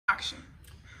action.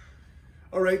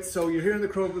 All right, so you're here in the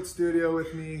Crowfoot studio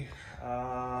with me.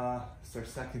 It's our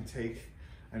second take.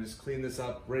 I just cleaned this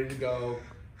up, ready to go.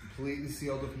 Completely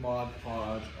sealed with Mod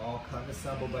Podge, all cut and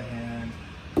assembled by hand.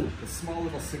 A small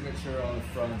little signature on the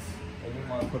front. I didn't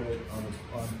want to put it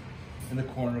in the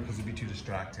corner because it'd be too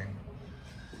distracting.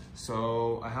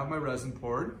 So I have my resin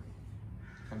poured.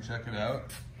 Come check it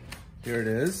out. Here it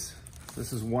is.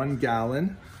 This is 1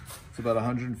 gallon. It's about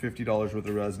 $150 worth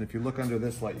of resin. If you look under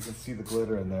this light, you can see the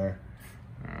glitter in there.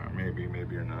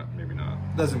 Maybe or not, maybe not.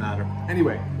 Doesn't matter.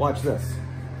 Anyway, watch this.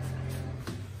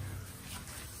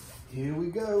 Here we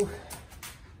go.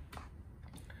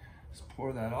 Just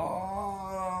pour that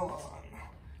all on.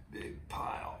 Big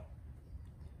pile.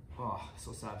 Oh,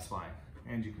 so satisfying.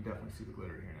 And you can definitely see the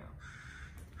glitter here now.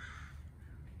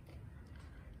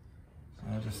 So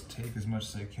I'll just take as much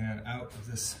as I can out of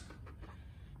this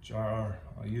jar.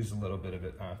 I'll use a little bit of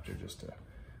it after just to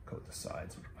coat the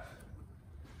sides.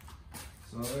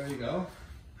 So there you go.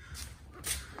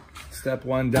 Step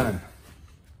 1 done.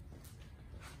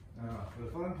 Now for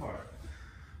the fun part.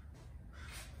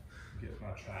 Get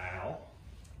my trowel,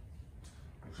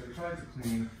 which I tried to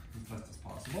clean as best as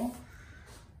possible.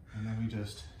 And then we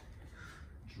just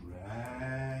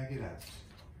drag it out.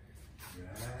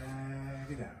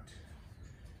 Drag it out.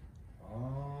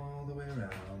 All the way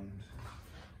around.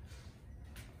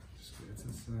 Just get to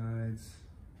the sides.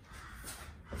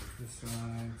 The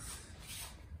sides.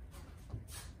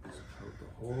 Just coat the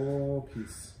whole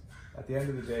piece. At the end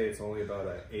of the day, it's only about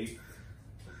an 1/8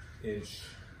 inch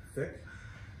thick,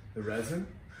 the resin,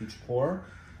 each pour.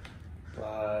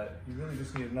 But you really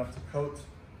just need enough to coat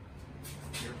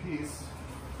your piece.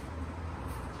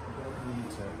 You don't need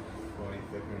to go any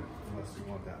thicker unless you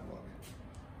want that look.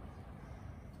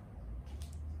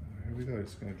 Here we go,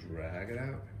 just gonna drag it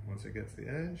out. Once it gets to the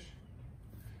edge,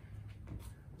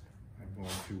 I'm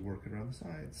going to work it around the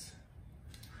sides.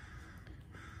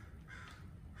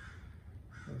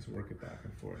 Let's work it back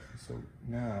and forth. So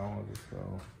now I'll just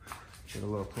go get a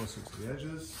little closer to the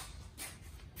edges.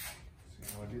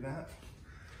 See how I do that?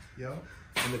 Yep.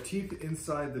 And the teeth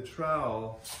inside the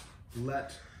trowel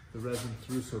let the resin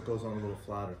through so it goes on a little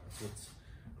flatter. That's what's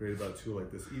great about a tool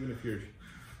like this. Even if you're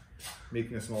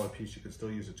making a smaller piece, you can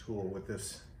still use a tool with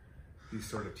these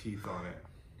sort of teeth on it.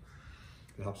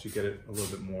 It helps you get it a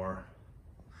little bit more,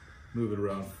 move it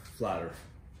around flatter.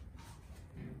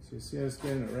 So you see I was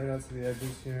getting it right out to the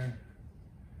edges here.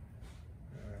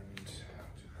 And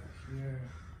I'll do that here.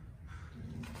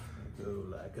 Go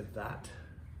like that.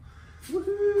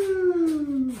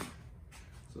 Woohoo!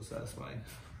 So satisfying.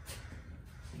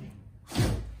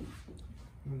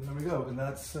 And there we go. And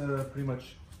that's pretty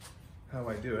much how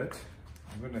I do it.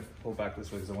 I'm going to pull back this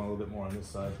way because I want a little bit more on this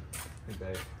side. I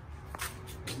think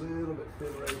a little bit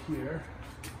thin right here.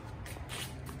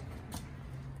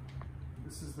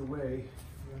 This is the way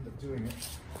you end up doing it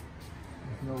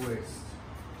with no waste.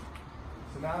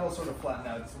 So now it'll sort of flatten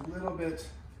out. It's a little bit,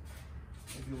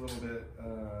 maybe a little bit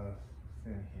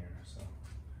thin here. So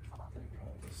I can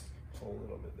probably just pull a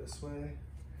little bit this way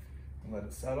and let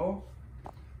it settle.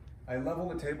 I level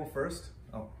the table first.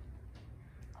 Oh,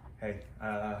 hey,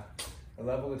 I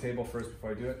level the table first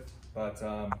before I do it, but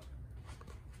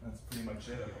that's pretty much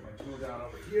it. I put my tool down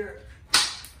over here,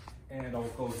 and I'll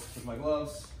go with my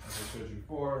gloves, as I showed you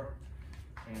before,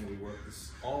 and we work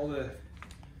all the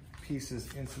pieces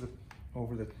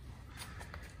over the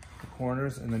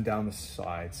corners and then down the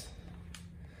sides.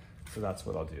 So that's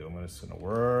what I'll do. I'm just gonna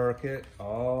work it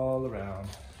all around,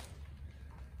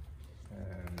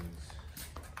 and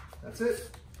that's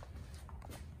it.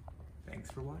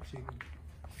 Thanks for watching.